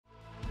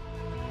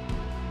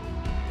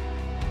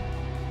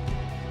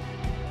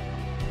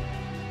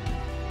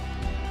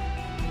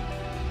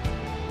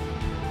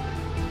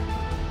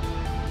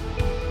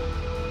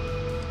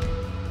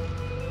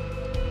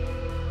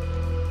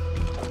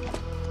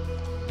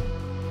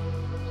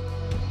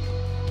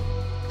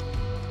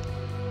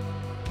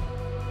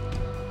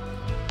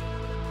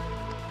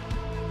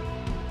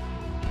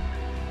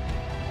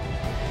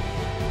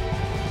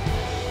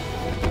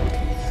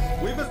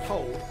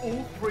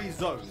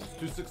zones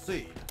to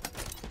succeed.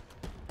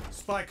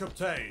 Spike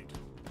obtained.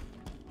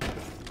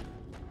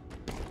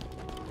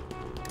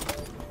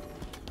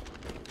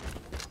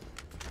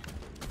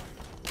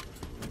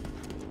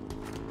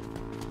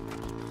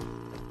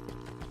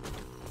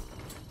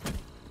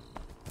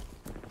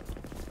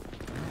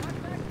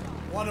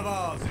 One of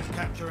ours is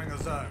capturing a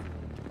zone.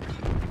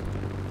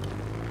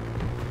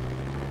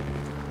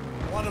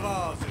 One of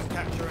ours is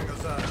capturing a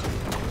zone.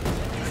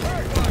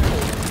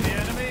 The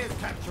enemy is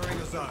capturing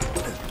a zone.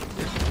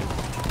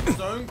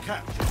 Zone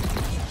captured.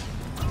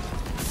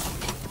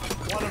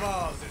 One of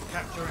ours is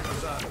capturing a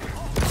zone.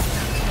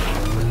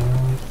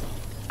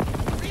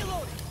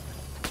 Reloading.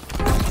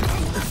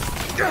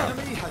 The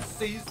enemy has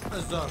seized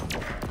a zone.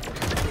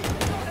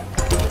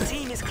 The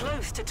team is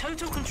close to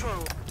total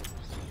control.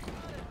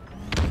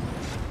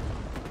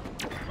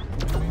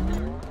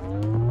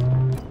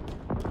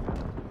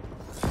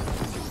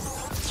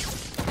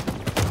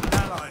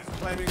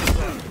 Claiming a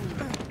zone.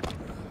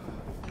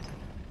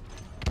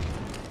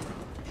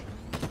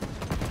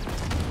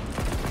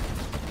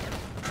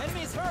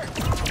 Enemy's hurt.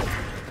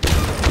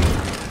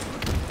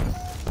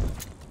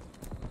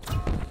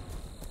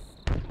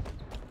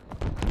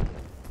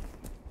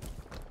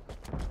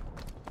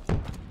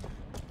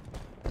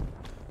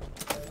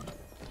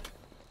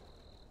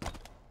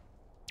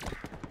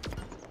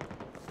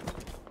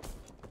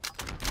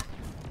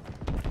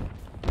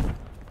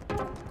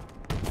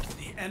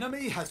 The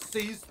enemy has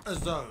seized a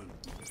zone.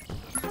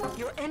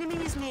 Your enemy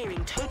is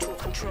nearing total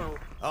control.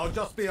 I'll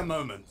just be a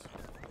moment.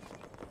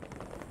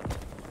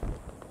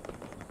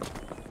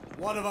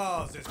 One of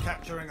ours is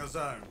capturing a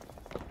zone.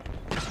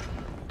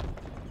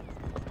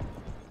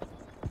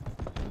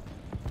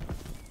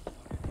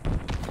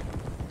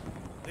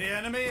 The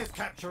enemy is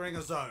capturing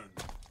a zone.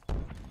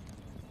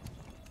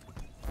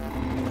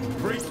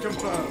 Breach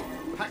confirmed.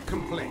 Hack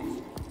complete.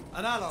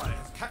 An ally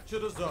has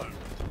captured a zone.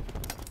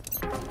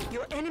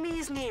 Your enemy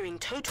is nearing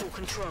total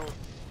control.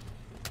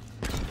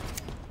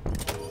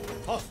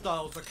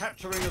 Hostiles are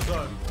capturing a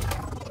zone.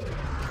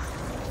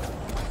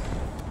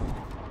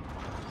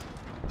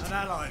 An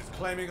ally is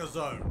claiming a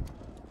zone.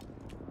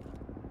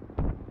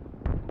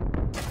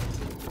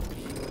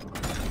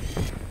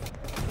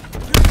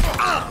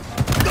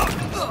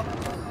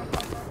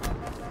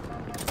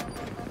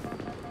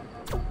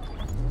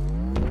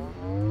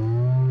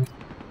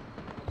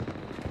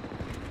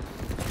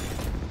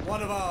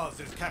 One of ours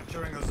is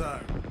capturing a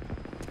zone.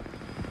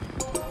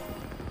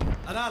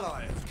 An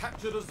ally has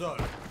captured a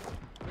zone.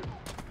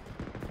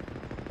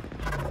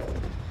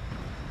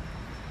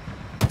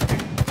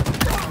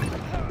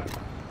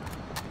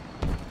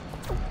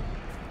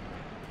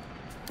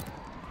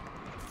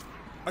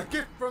 A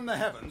gift from the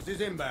heavens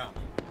is inbound.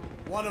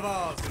 One of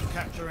ours is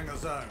capturing a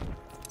zone.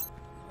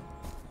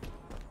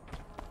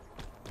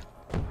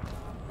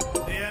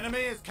 The enemy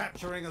is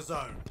capturing a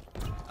zone.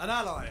 An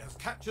ally has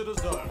captured a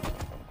zone.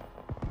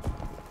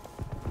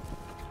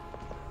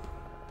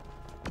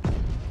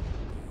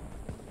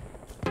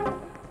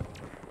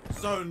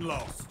 Zone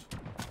lost.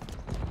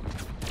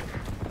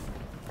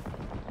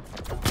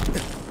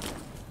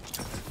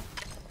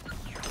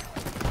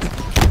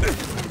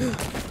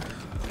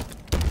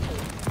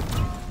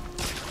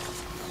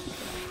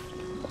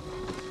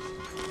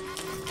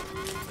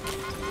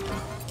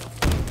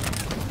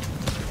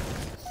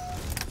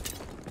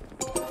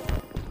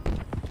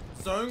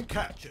 Zone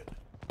captured.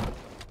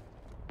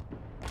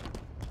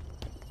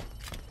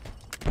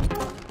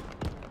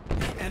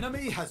 The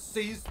enemy has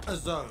seized a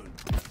zone.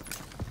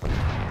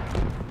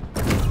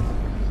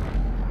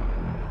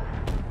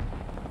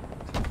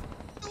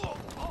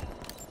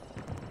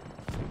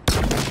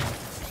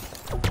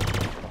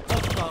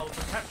 Hostiles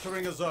are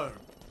capturing a zone.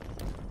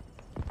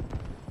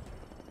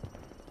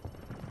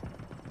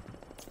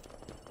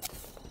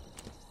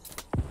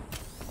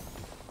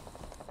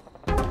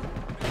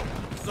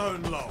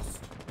 Zone lost.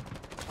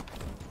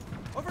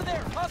 Over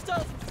there,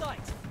 hostiles in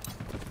sight.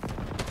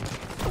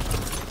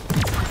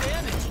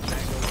 Damage.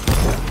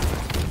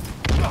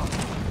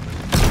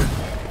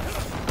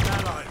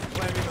 Allies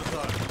claiming a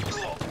zone.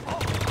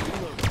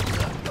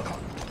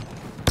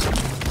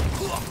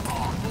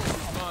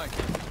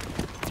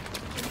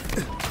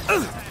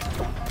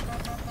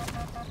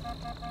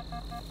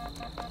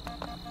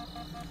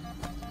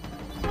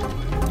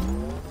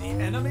 The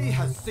enemy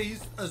has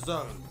seized a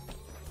zone.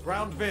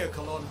 Ground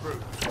vehicle en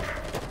route.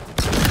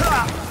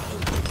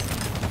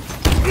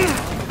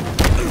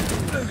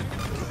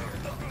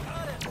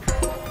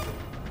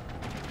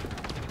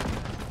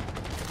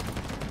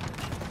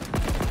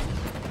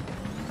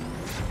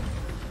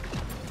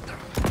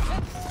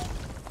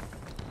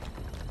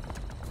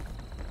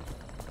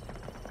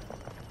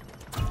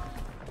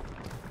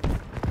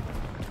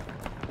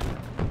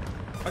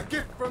 A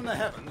gift from the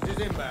heavens is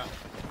inbound.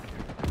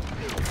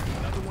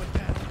 Another one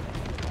down.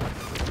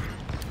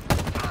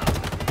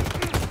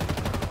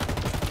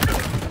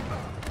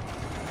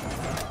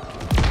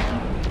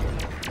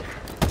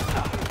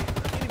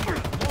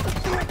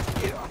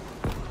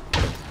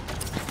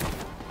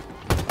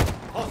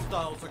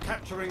 Hostiles are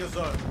capturing a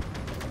zone.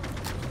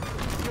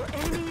 Your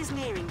enemy enemy is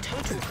nearing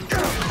total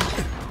control.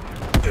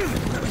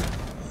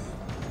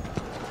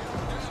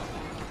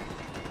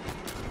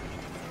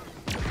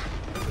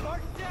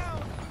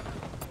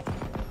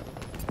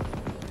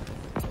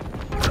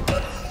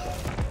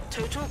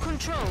 Total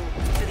control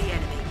for the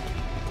enemy.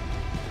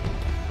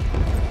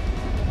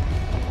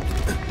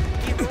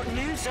 You've got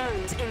new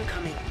zones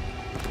incoming.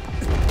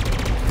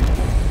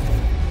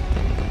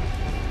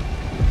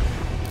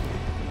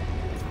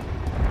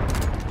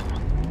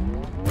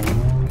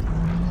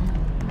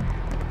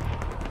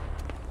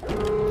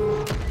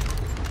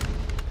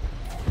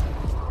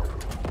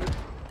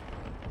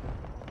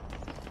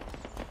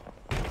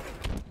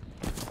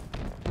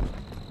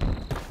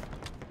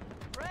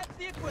 Grab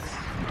the equipment.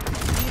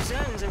 New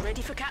zones are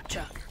ready for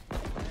capture.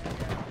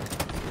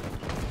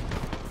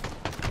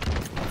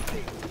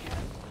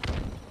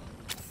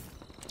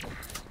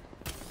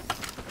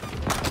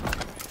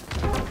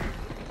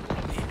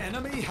 The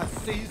enemy has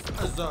seized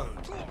a zone.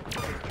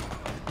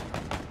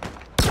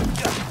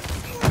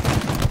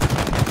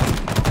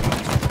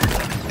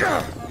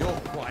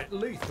 You're quite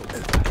lethal.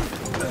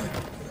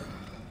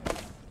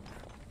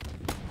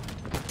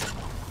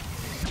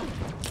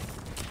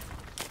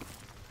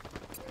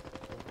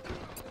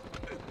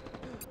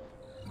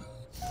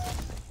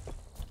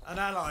 An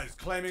ally is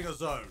claiming a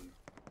zone.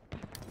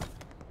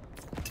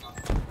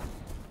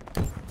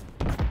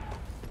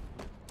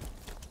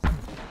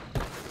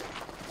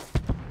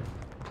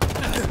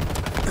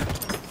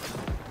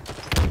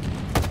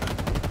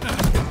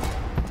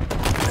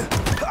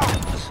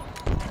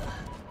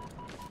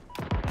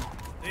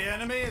 The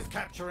enemy is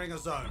capturing a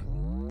zone.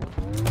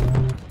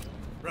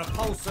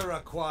 Repulsor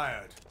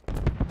acquired.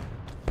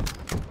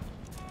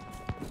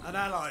 An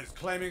ally is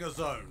claiming a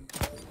zone.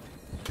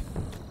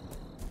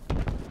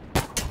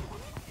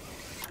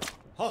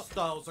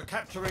 Hostiles are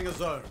capturing a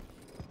zone.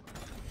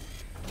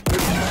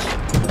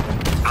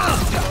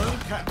 Zone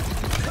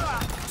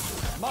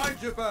captured.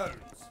 Mind your bones.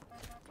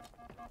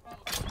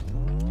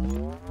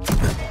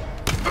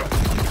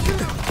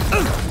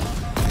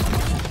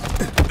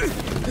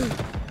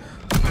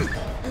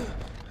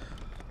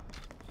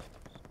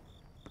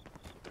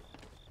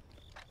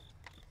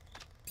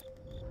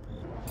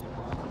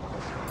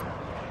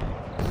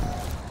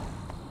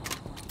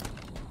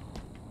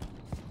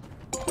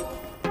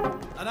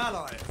 An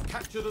ally has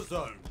captured a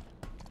zone.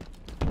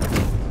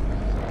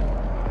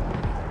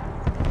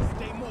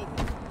 Stay mobile.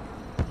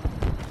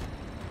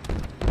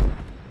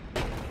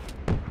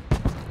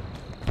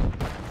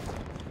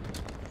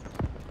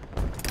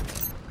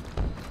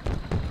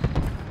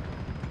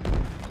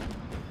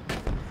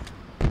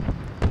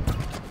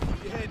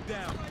 Keep your head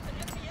down.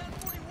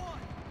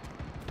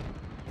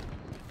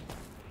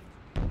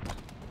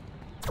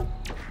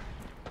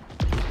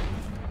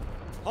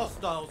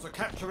 Hostiles are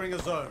capturing a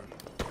zone.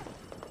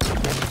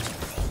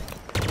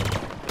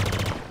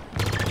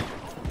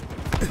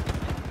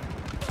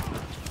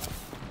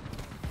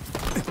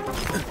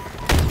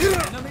 The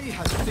enemy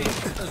has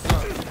seized a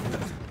zone.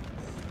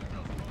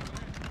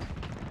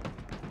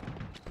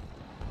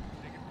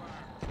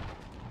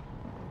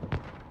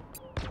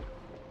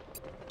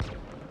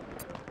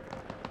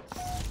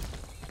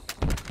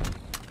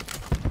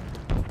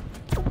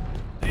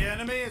 The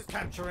enemy is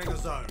capturing a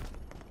zone.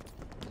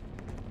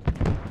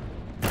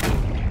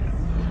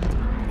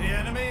 The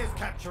enemy is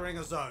capturing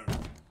a zone.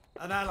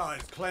 An ally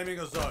is claiming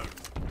a zone.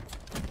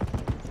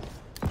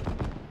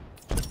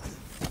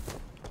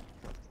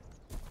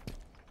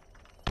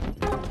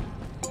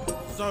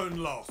 Zone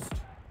lost.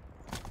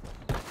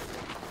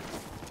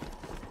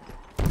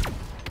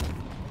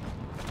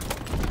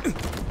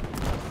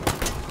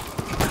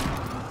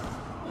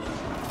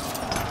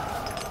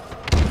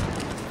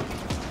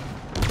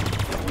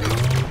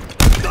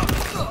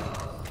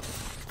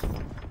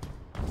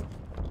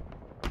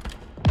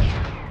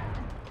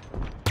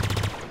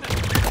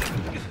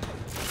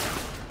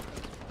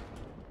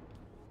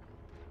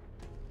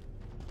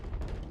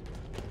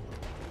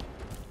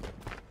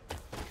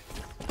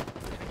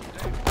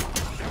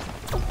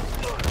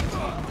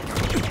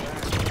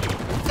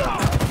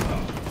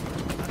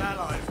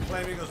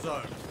 Claiming a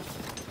zone.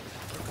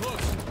 We're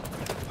close.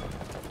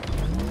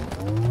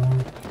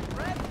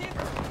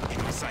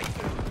 In sight.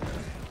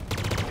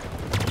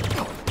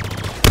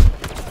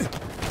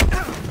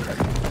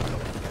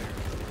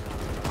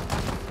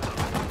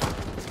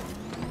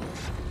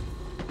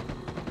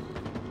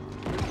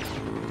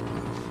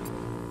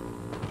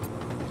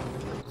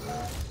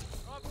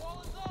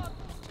 Wall is up.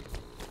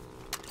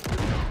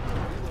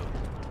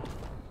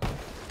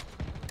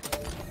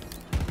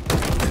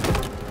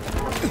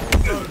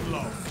 Zone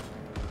lost.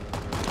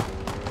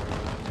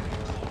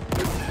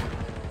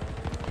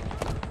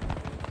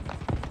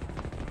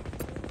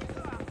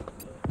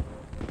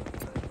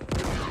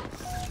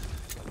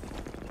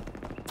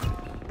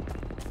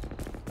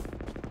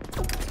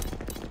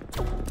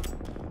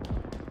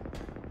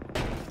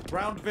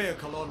 Ground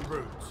vehicle en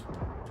route.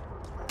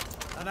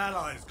 An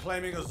ally is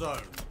claiming a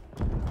zone.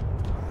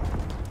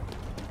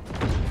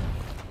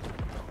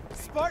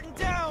 Spartan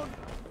down.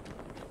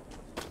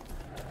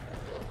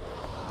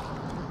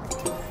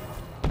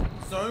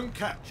 Zone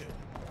captured.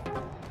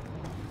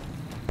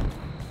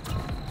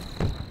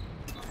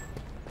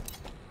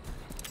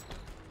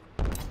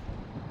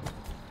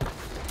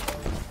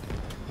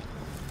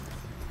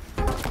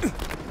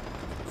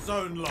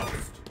 Zone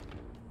lost.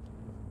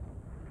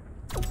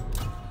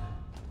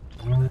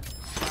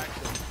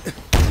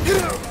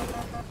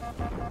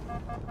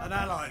 An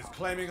ally is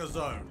claiming a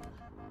zone.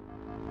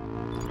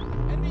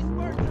 Enemy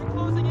Spartans are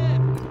closing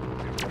in.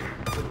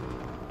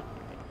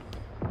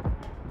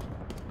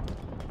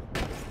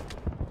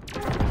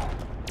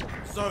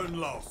 Zone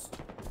lost.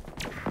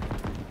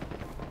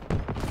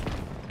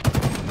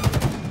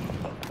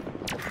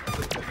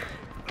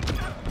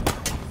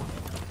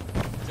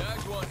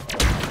 Jags one.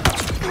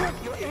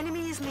 Your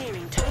enemy is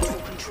nearing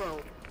total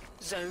control.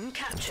 Zone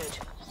captured.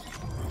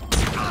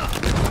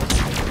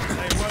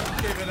 They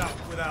won't give it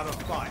up without a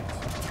fight.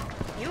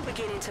 You're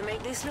beginning to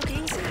make this look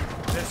easy.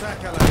 This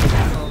accolade is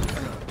on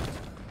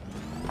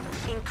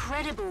earth.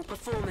 Incredible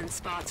performance,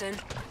 Spartan.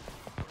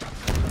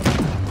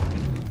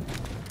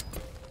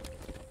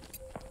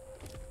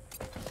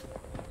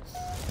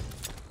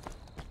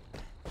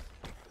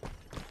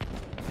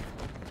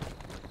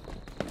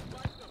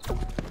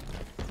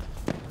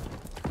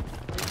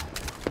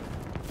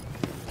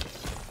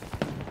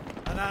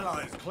 An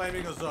ally is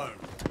claiming a zone.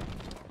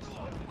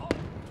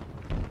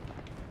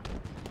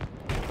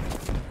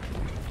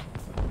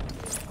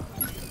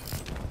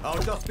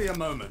 I'll just be a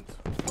moment.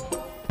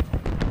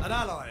 An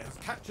ally has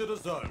captured a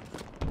zone.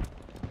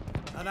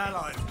 An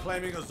ally is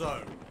claiming a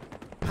zone.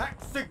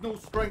 Pack signal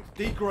strength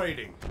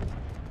degrading.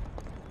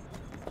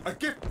 A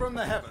gift from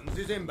the heavens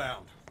is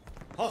inbound.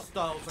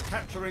 Hostiles are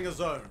capturing a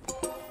zone.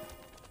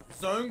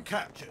 Zone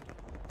captured.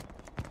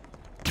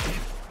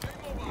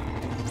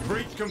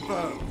 Breach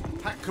confirmed.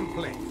 Pack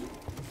complete.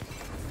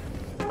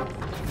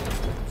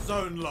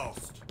 Zone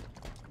lost.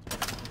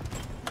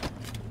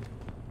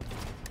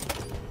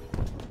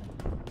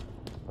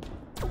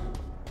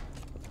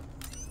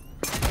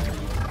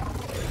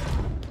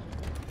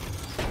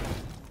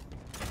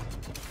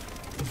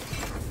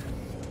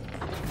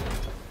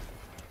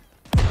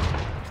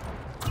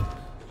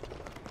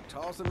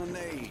 Tossing a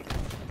nade.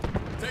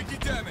 Taking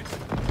damage.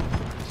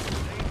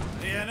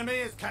 The enemy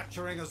is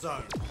capturing a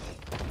zone.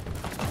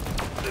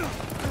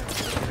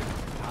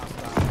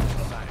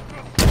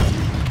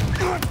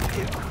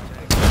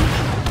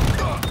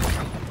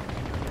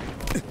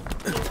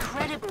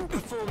 Incredible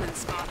performance,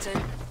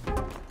 Spartan.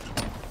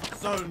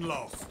 Zone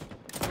lost.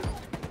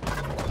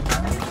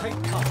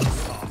 Take cover,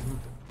 staff.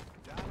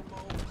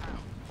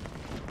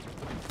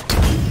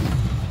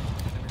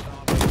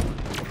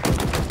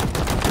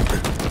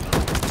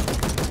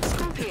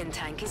 Scorpion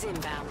tank is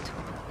inbound.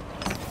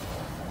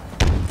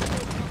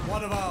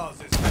 One of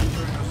ours is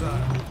capturing a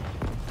zone.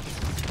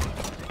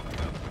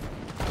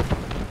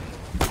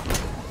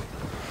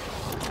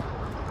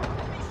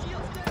 Enemy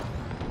shields down.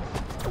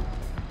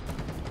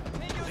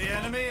 The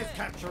enemy is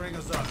capturing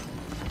a zone.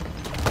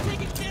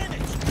 Taking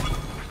damage.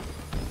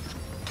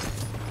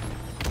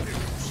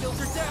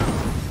 Shields are down.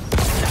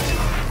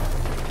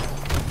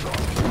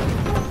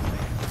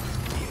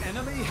 The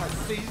enemy has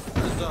seized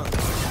the zone.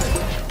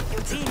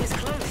 Your team is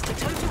close to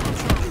total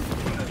control.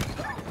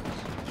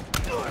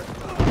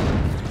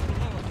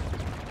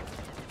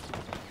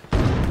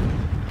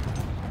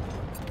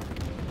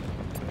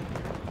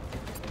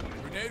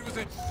 Grenade was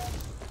in.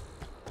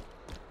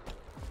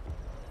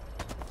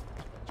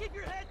 Keep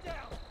your head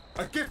down.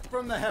 A gift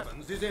from the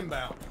heavens is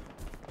inbound.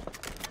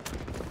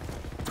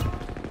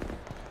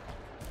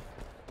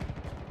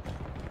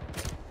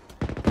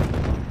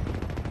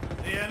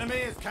 The enemy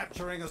is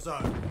capturing a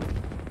zone.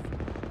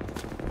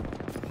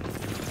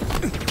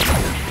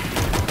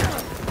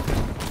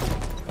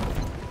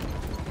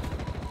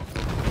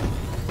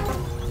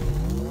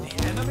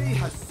 The enemy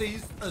has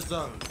seized a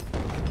zone.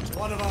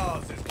 One of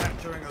ours is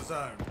capturing a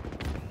zone.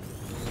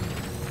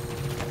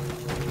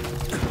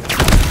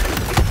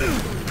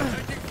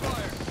 Taking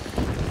fire.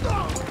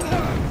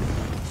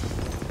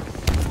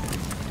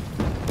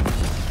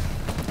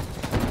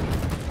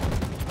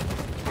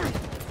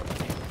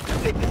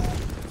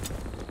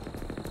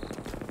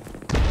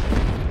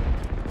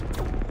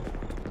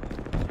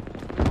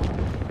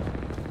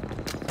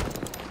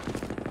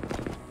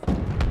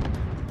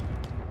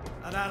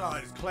 An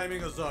ally is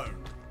claiming a zone.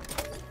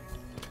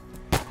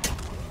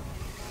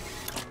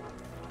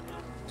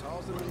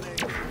 Tossing a nade.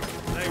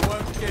 They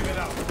won't give it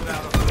up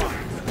without a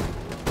fight.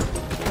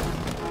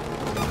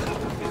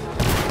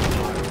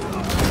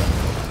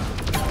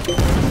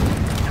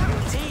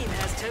 Your team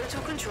has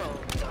total control.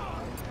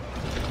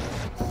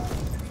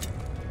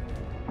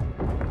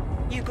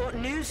 You got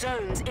new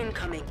zones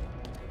incoming.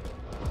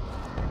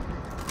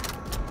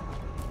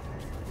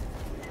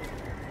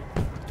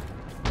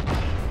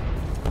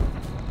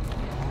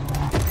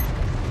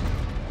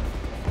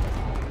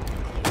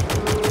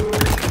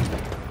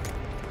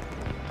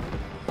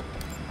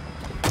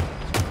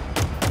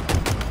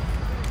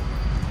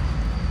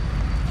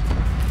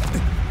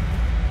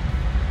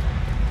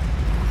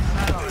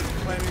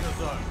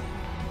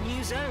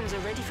 New zones are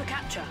ready for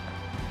capture.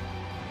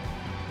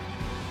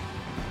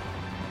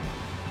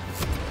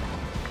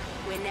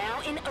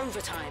 now in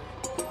overtime.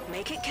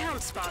 Make it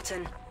count,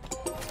 Spartan.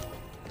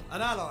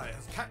 An ally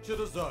has captured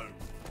a zone.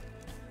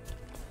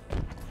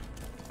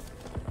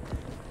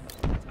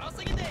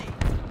 Tossing a nade.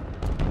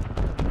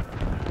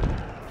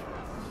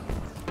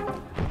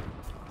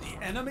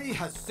 The enemy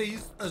has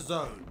seized a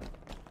zone.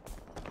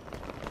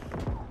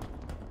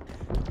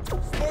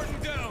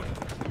 Spartan down.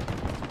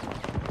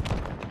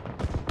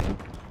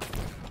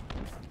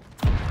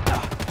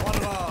 One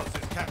of ours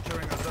is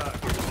capturing a zone.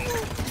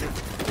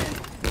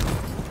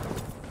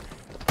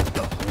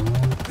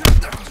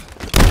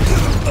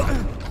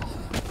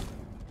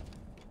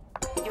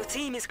 Your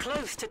team is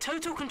close to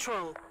total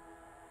control.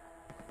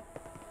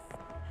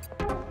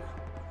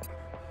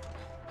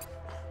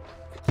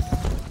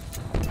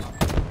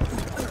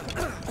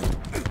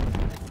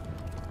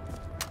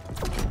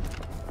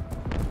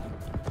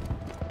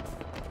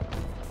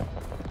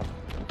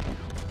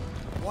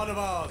 One of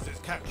ours is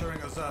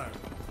capturing a zone.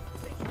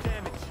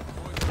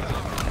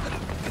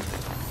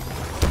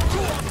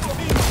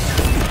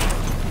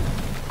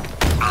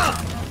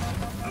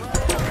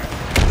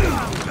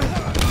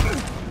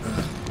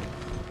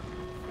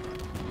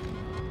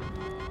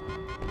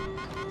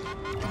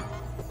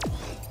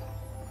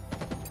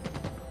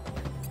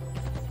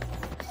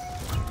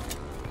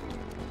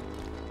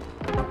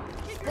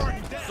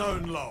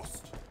 Zone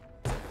lost.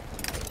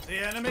 The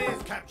enemy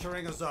is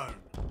capturing a zone.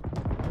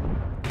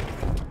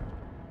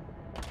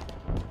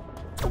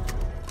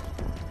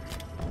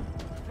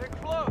 They're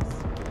close.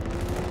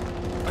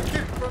 A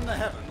gift from the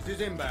heavens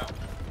is inbound.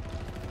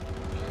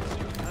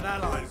 An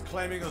ally is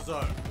claiming a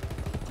zone.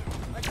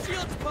 My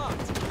shield's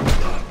popped.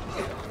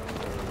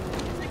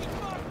 Taking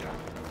fire.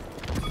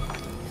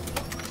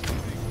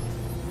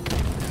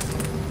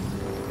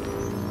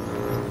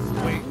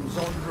 Wings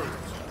en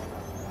route.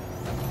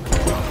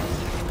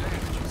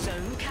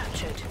 Zone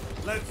captured.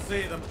 Let's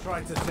see them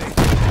try to take it.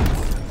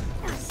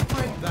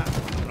 Find that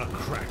a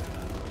crack.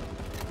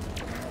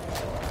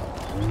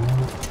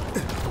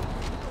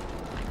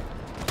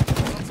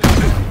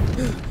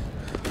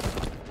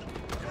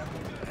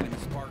 Enemy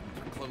Spartans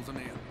are closing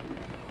in.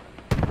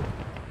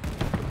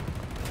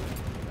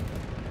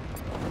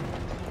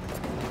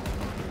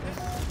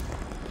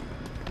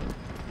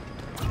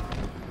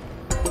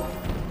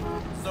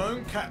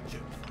 Zone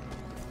captured.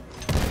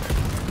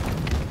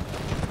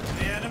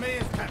 The enemy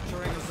is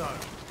capturing a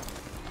zone.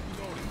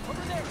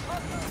 Over there.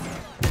 Hostiles.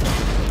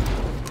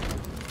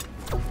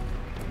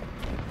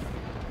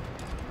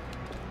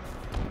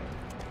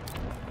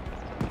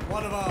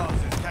 One of ours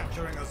is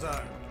capturing a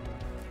zone.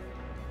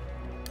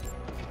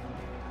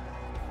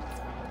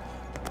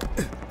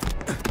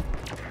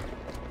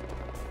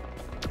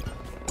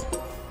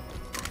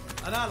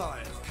 An ally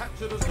has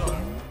captured a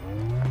zone.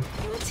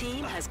 Your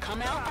team has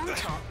come out on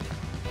top.